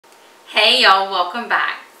Hey y'all, welcome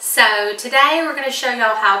back. So today we're going to show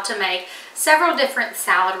y'all how to make several different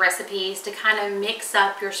salad recipes to kind of mix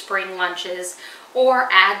up your spring lunches or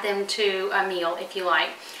add them to a meal if you like.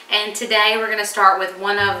 And today we're going to start with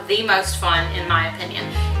one of the most fun, in my opinion,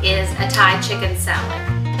 is a Thai chicken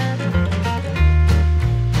salad.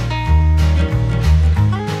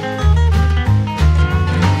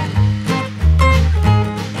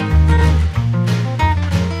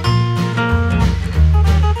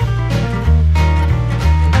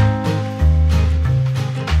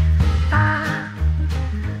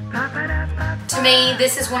 To me,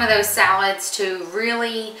 this is one of those salads to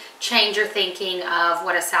really change your thinking of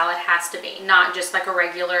what a salad has to be. Not just like a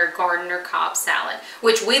regular garden or Cobb salad,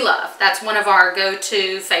 which we love. That's one of our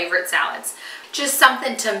go-to favorite salads. Just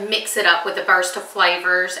something to mix it up with a burst of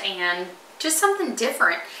flavors and just something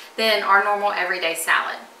different than our normal everyday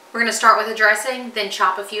salad. We're going to start with a dressing, then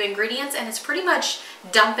chop a few ingredients, and it's pretty much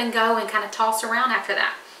dump and go and kind of toss around after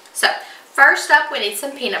that. So first up, we need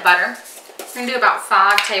some peanut butter. We're going to do about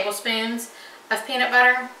 5 tablespoons of peanut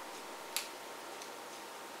butter.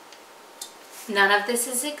 None of this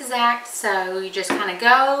is exact, so you just kind of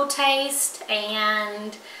go, taste,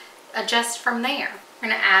 and adjust from there. We're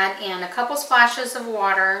going to add in a couple splashes of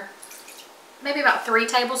water, maybe about 3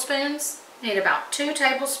 tablespoons. Need about 2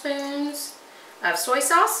 tablespoons of soy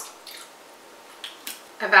sauce,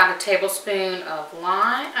 about a tablespoon of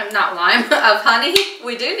of honey.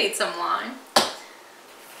 We do need some lime.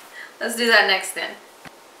 Let's do that next then.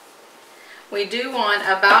 We do want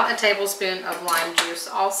about a tablespoon of lime juice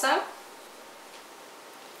also.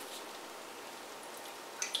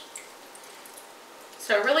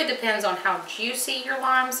 So it really depends on how juicy your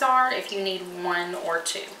limes are, if you need 1 or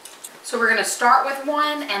 2. So we're going to start with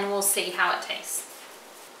 1 and we'll see how it tastes.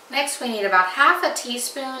 Next we need about half a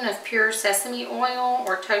teaspoon of pure sesame oil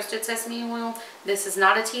or toasted sesame oil. This is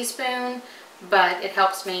not a teaspoon, but it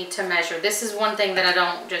helps me to measure. This is one thing that I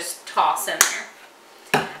don't just toss in there,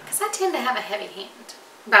 because I tend to have a heavy hand.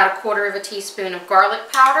 About 1/4 teaspoon of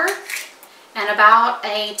garlic powder and about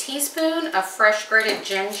a teaspoon of fresh grated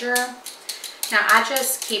ginger. Now I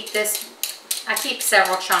just keep I keep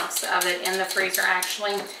several chunks of it in the freezer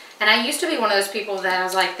actually. And I used to be one of those people that I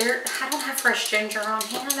was like, I don't have fresh ginger on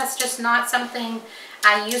hand. That's just not something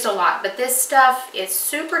I use a lot. But this stuff is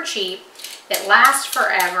super cheap. It lasts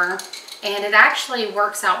forever. And it actually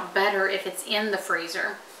works out better if it's in the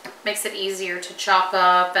freezer. Makes it easier to chop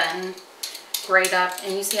up and grate up.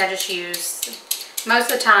 And you see I just use,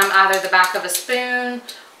 most of the time, either the back of a spoon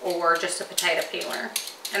or just a potato peeler.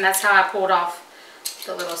 And that's how I pulled off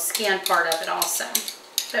the little skin part of it also.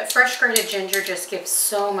 But fresh grated ginger just gives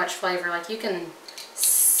so much flavor. Like you can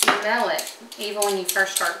smell it even when you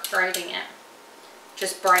first start grating it.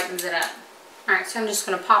 Just brightens it up. Alright, so I'm just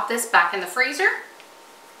going to pop this back in the freezer.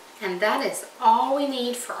 And that is all we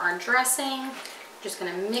need for our dressing. Just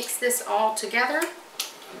going to mix this all together.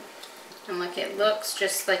 And look, it looks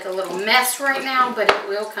just like a little mess right now, but it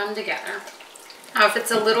will come together. Now if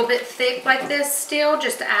it's a little bit thick like this still,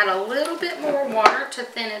 just add a little bit more water to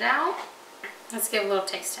thin it out. Let's give a little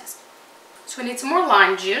taste test. So we need some more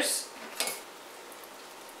lime juice.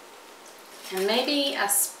 And maybe a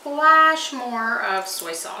splash more of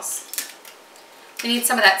soy sauce. We need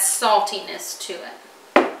some of that saltiness to it.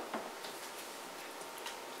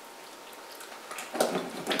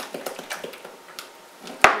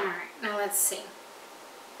 Alright, now let's see.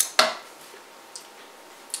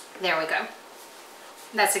 There we go.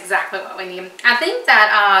 That's exactly what we need. I think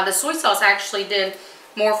that the soy sauce actually did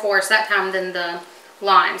more for us that time than the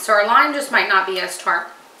lime. So our lime just might not be as tart,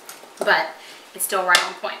 but it's still right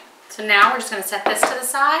on point. So now we're just going to set this to the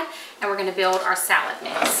side and we're going to build our salad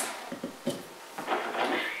mix.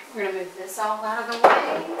 We're going to move this all out of the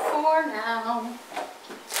way for now.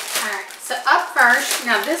 Alright, so up first,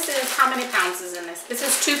 now this is, how many pounds is in this? This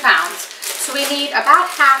is 2 pounds. So we need about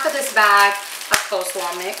half of this bag of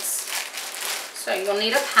coleslaw mix. So you'll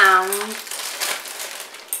need 1 pound.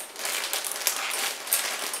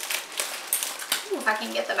 If I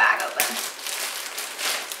can get the bag open.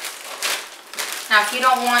 Now if you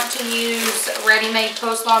don't want to use ready-made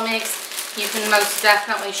coleslaw mix, you can most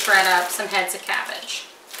definitely shred up some heads of cabbage.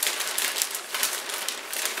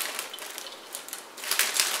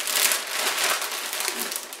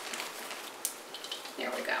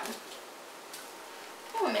 There we go.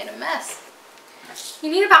 Oh, I made a mess.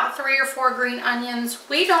 You need about 3 or 4 green onions.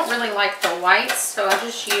 We don't really like the whites, so I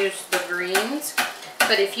just use the greens.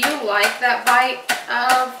 But if you like that bite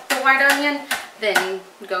of the white onion, then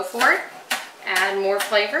go for it. Add more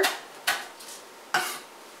flavor.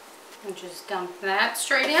 And just dump that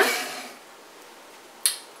straight in.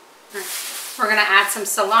 Right. We're going to add some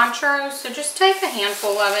cilantro, so just take a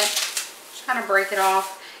handful of it, just kind of break it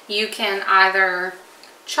off. You can either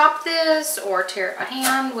chop this or tear it by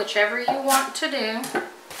hand, whichever you want to do.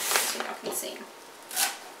 So y'all can see.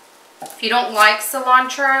 If you don't like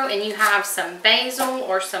cilantro and you have some basil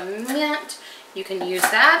or some mint, you can use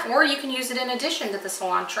that, or you can use it in addition to the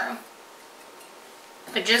cilantro.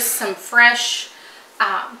 But just some fresh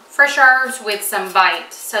herbs with some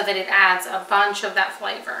bite so that it adds a bunch of that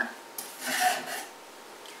flavor.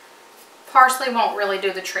 Parsley won't really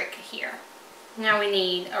do the trick here. Now we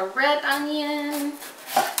need a red onion.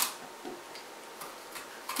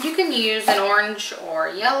 You can use an orange or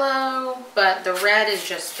yellow, but the red is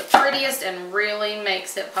just the prettiest and really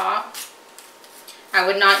makes it pop. I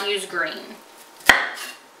would not use green.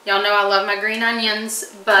 Y'all know I love my green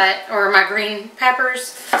onions, or my green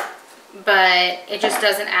peppers, but it just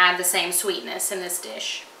doesn't add the same sweetness in this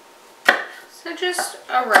dish. So just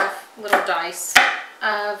a rough little dice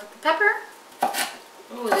of the pepper.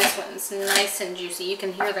 Ooh, this one's nice and juicy. You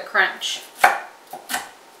can hear the crunch.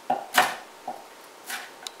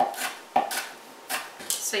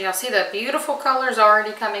 So y'all see the beautiful colors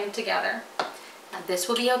already coming together. Now this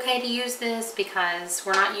will be okay to use this because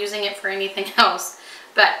we're not using it for anything else.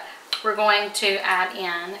 But we're going to add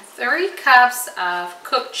in 3 cups of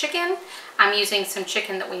cooked chicken. I'm using some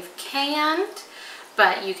chicken that we've canned,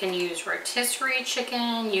 but you can use rotisserie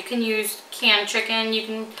chicken, you can use canned chicken, you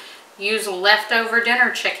can use leftover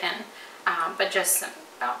dinner chicken, but just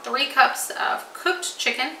about 3 cups of cooked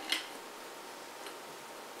chicken.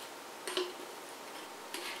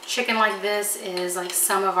 Chicken like this is like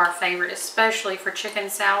some of our favorite, especially for chicken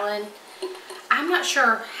salad. I'm not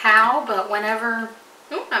sure how, but whenever,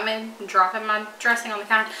 I may be dropping my dressing on the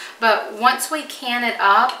counter, but once we can it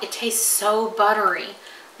up, it tastes so buttery.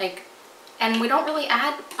 And we don't really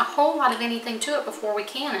add a whole lot of anything to it before we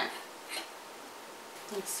can it.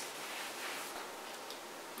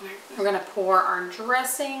 We're going to pour our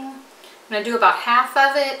dressing. I'm going to do about half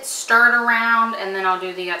of it, stir it around, and then I'll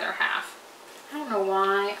do the other half. I don't know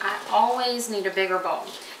why, I always need a bigger bowl.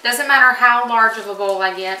 Doesn't matter how large of a bowl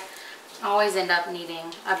I get, I always end up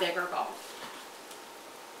needing a bigger bowl.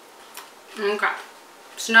 Okay,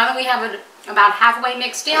 so now that we have it about halfway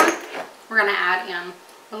mixed in, we're going to add in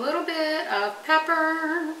a little bit of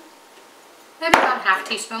pepper, maybe about a half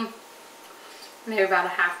teaspoon, maybe about a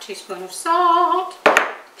half teaspoon of salt,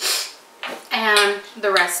 and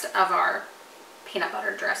the rest of our peanut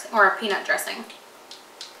butter dressing, or our peanut dressing.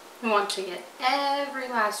 We want to get every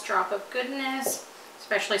last drop of goodness,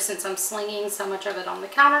 especially since I'm slinging so much of it on the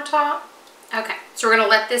countertop. Okay, so we're going to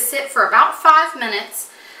let this sit for about 5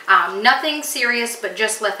 minutes. Nothing serious, but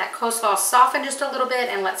just let that coleslaw soften just a little bit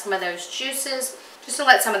and let some of those juices,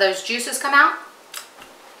 come out.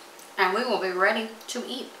 And we will be ready to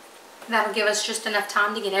eat. That'll give us just enough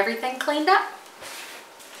time to get everything cleaned up.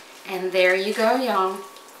 And there you go, y'all.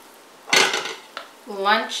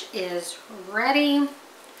 Lunch is ready.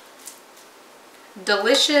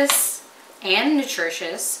 Delicious and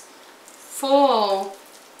nutritious, full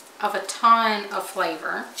of a ton of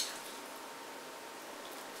flavor.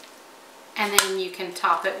 And then you can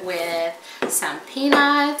top it with some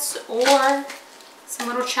peanuts or some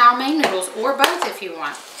little chow mein noodles, or both if you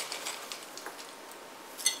want.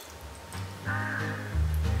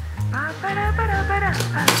 And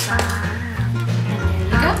there you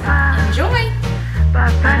go. Enjoy!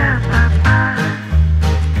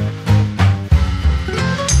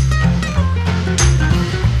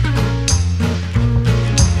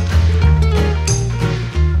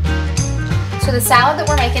 So the salad that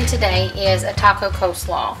we're making today is a taco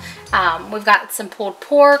coleslaw. We've got some pulled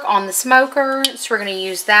pork on the smoker, so we're going to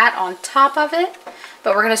use that on top of it.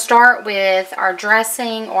 But we're going to start with our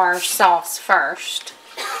dressing or our sauce first.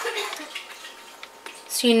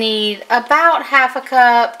 So you need about 1/2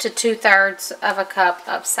 cup to 2/3 of a cup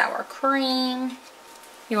of sour cream.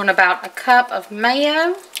 You want about 1 cup of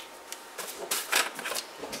mayo.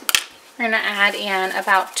 We're going to add in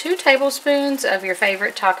about 2 tablespoons of your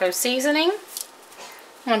favorite taco seasoning.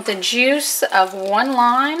 You want the juice of 1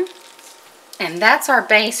 lime. And that's our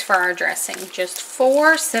base for our dressing. Just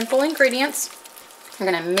 4 simple ingredients.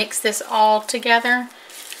 We're going to mix this all together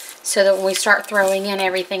so that when we start throwing in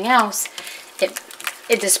everything else,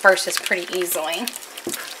 it disperses pretty easily.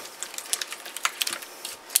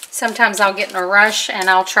 Sometimes I'll get in a rush and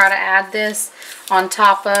I'll try to add this on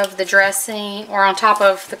top of the dressing or on top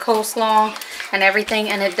of the coleslaw and everything,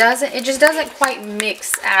 and it just doesn't quite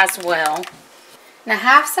mix as well. Now I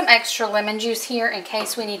have some extra lemon juice here in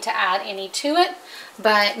case we need to add any to it,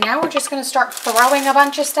 but now we're just going to start throwing a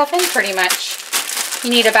bunch of stuff in pretty much. You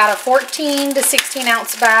need about a 14 to 16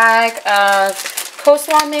 ounce bag of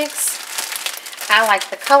coleslaw mix. I like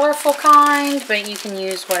the colorful kind, but you can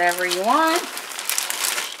use whatever you want.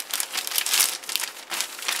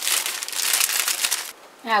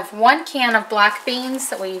 I have 1 can of black beans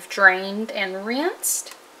that we've drained and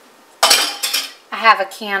rinsed. I have a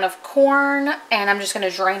can of corn, and I'm just going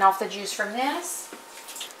to drain off the juice from this.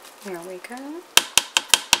 Here we go.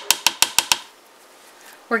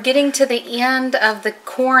 We're getting to the end of the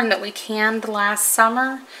corn that we canned last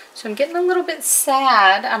summer, so I'm getting a little bit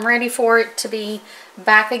sad. I'm ready for it to be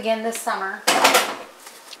back again this summer.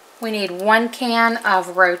 We need 1 can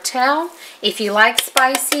of Rotel. If you like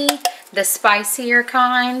spicy, the spicier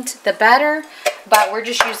kind, the better, but we're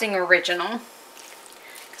just using original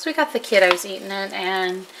because we got the kiddos eating it,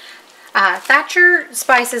 and Thatcher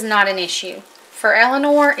spice is not an issue. For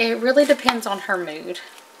Eleanor, it really depends on her mood.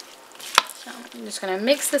 So I'm just going to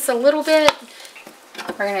mix this a little bit.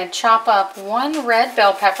 We're going to chop up 1 red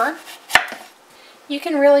bell pepper. You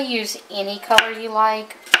can really use any color you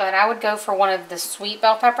like, but I would go for one of the sweet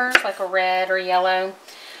bell peppers, like a red or yellow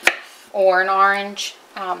or an orange.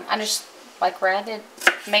 I just like red. It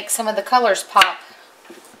makes some of the colors pop.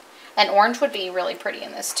 And orange would be really pretty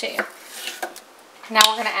in this too. Now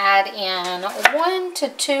we're going to add in 1 to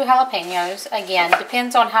 2 jalapenos. Again,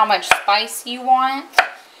 depends on how much spice you want.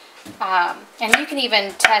 And you can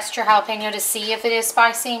even test your jalapeno to see if it is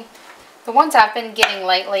spicy. The ones I've been getting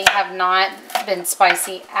lately have not been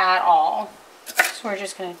spicy at all. So we're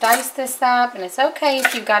just going to dice this up, and it's okay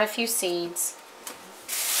if you've got a few seeds.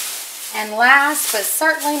 And last but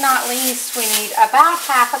certainly not least, we need about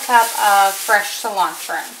half a cup of fresh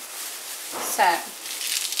cilantro. So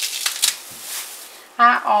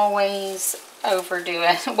I always overdo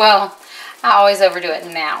it. Well, I always overdo it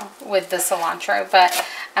now with the cilantro, but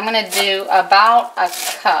I'm going to do about a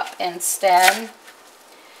cup instead,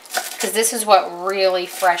 because this is what really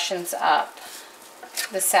freshens up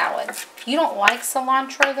the salad. If you don't like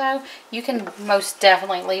cilantro though, you can most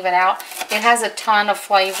definitely leave it out. It has a ton of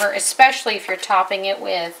flavor, especially if you're topping it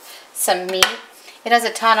with some meat. It has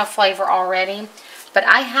a ton of flavor already, but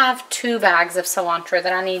I have 2 bags of cilantro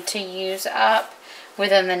that I need to use up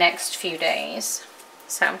within the next few days.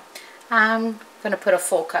 So I'm going to put a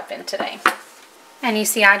full cup in today. And you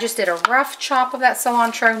see, I just did a rough chop of that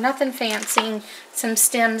cilantro, nothing fancy, some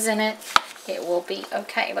stems in it. It will be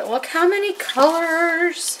okay. But look how many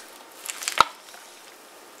colors.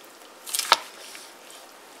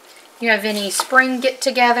 You have any spring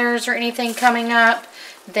get-togethers or anything coming up,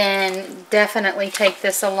 then definitely take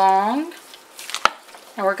this along.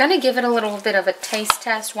 And we're going to give it a little bit of a taste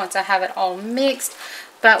test once I have it all mixed,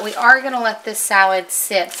 but we are going to let this salad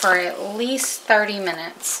sit for at least 30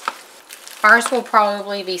 minutes. Ours will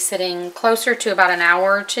probably be sitting closer to about an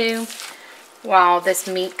hour or 2 while this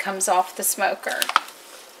meat comes off the smoker.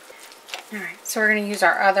 Alright, so we're going to use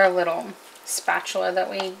our other little spatula that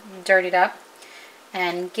we dirtied up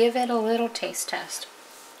and give it a little taste test.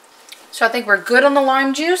 So I think we're good on the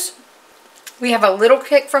lime juice. We have a little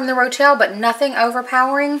kick from the Rotel, but nothing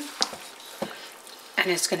overpowering. And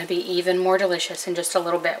it's going to be even more delicious in just a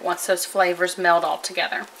little bit once those flavors meld all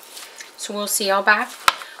together. So we'll see y'all back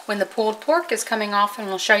when the pulled pork is coming off, and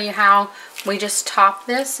we'll show you how we just top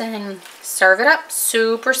this and serve it up.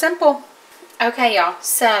 Super simple. Okay, y'all,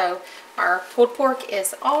 so our pulled pork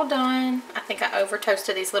is all done. I think I over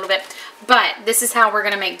toasted these a little bit, but this is how we're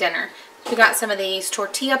going to make dinner. We got some of these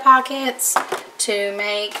tortilla pockets to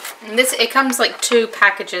make this. It comes like 2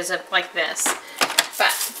 packages of like this,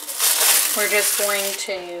 but we're just going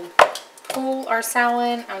to pull our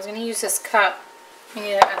salad. I was going to use this cup. We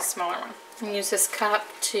need a smaller one. I'm going to use this cup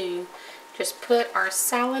to just put our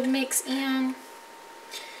salad mix in,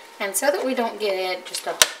 and so that we don't get just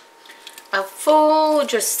a full,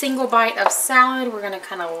 just single bite of salad, we're going to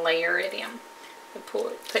kind of layer it in.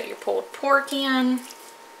 Put your pulled pork in,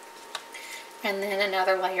 and then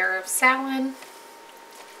another layer of salad.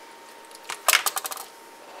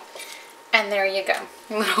 And there you go.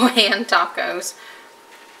 Little hand tacos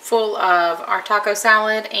full of our taco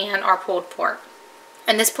salad and our pulled pork.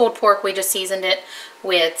 And this pulled pork, we just seasoned it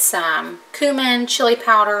with some cumin, chili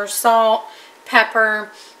powder, salt,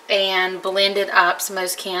 pepper, and blended up some of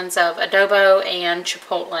those cans of adobo and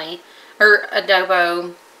chipotle, or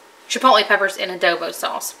chipotle peppers in adobo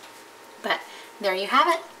sauce. But there you have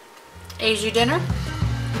it. Easy dinner.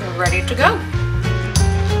 We're ready to go.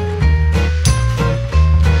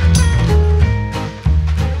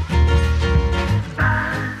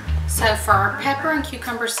 So for our pepper and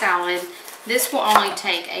cucumber salad, this will only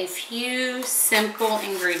take a few simple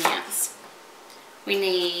ingredients. We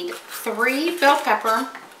need 3 bell pepper,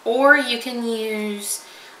 or you can use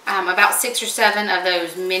about 6 or 7 of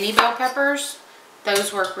those mini bell peppers.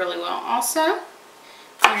 Those work really well also.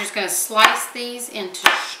 You're just going to slice these into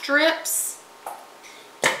strips.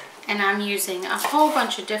 And I'm using a whole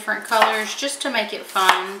bunch of different colors just to make it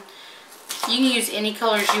fun. You can use any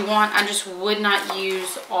colors you want. I just would not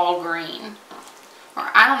use all green. Or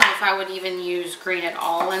I don't know if I would even use green at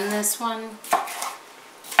all in this one.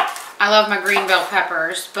 I love my green bell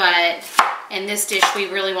peppers, but in this dish we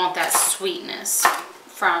really want that sweetness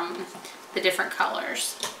from the different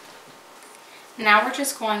colors. Now we're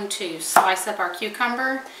just going to slice up our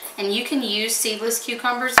cucumber, and you can use seedless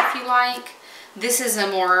cucumbers if you like. This is a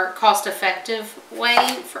more cost-effective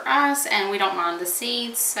way for us, and we don't mind the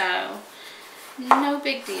seeds, so no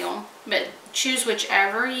big deal. But choose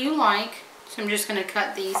whichever you like. So I'm just going to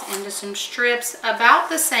cut these into some strips about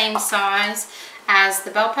the same size as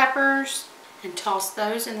the bell peppers and toss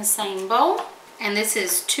those in the same bowl. And this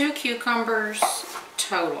is 2 cucumbers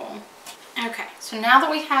total. Okay, so now that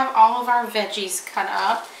we have all of our veggies cut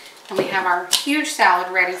up and we have our huge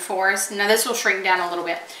salad ready for us, now this will shrink down a little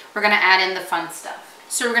bit. We're going to add in the fun stuff.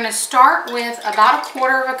 So we're going to start with about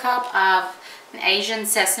 1/4 cup of an Asian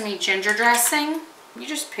sesame ginger dressing. You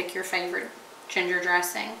just pick your favorite ginger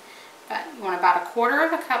dressing, but you want about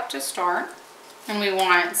 1/4 cup to start. And we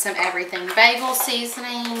want some everything bagel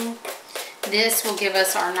seasoning. This will give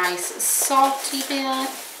us our nice salty bit.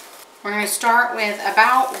 We're going to start with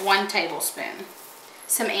about 1 tablespoon.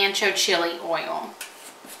 Some ancho chili oil.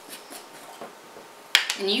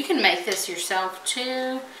 And you can make this yourself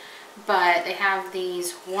too, but they have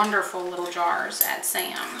these wonderful little jars at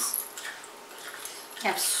Sam's. They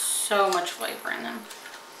have so much flavor in them.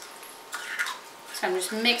 So I'm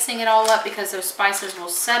just mixing it all up because those spices will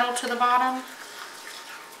settle to the bottom.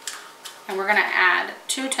 And we're going to add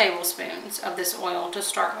 2 tablespoons of this oil to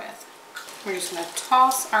start with. We're just going to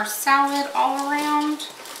toss our salad all around.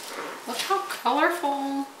 Look how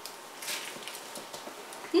colorful.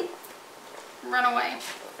 Run away.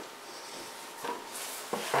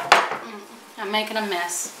 I'm making a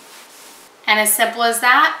mess. And as simple as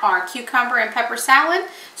that, our cucumber and pepper salad.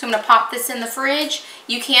 So I'm going to pop this in the fridge.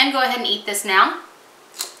 You can go ahead and eat this now.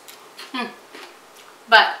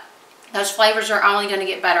 But those flavors are only going to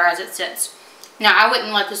get better as it sits. Now, I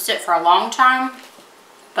wouldn't let this sit for a long time,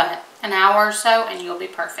 but an hour or so and you'll be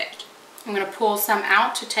perfect. I'm going to pull some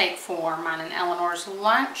out to take for mine and Eleanor's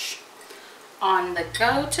lunch on the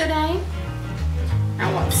go today.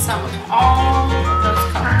 I want some of all of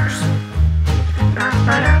those colors.